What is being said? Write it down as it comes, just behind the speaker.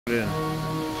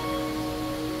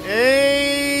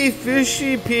Hey,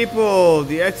 fishy people!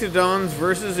 The Exodons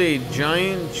versus a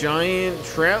giant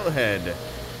trout head.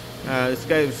 This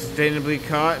guy was sustainably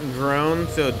caught and grown,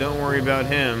 so don't worry about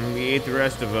him. We ate the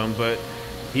rest of them, but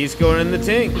he's going in the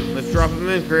tank. Let's drop him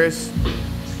in, Chris.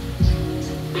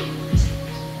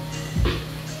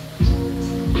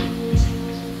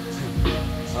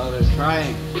 Oh, they're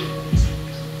trying.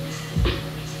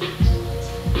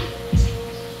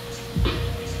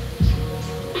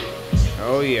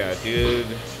 Oh yeah, dude.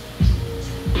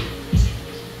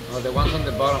 Oh, the ones on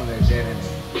the bottom, they're dead.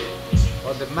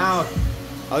 Oh, the mouth.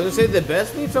 I was gonna say the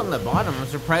best meat's on the bottom. I'm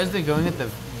surprised they're going at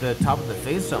the top of the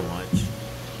face so much.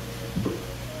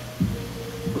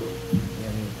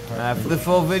 For the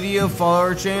full video, follow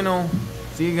our channel.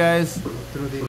 See you guys.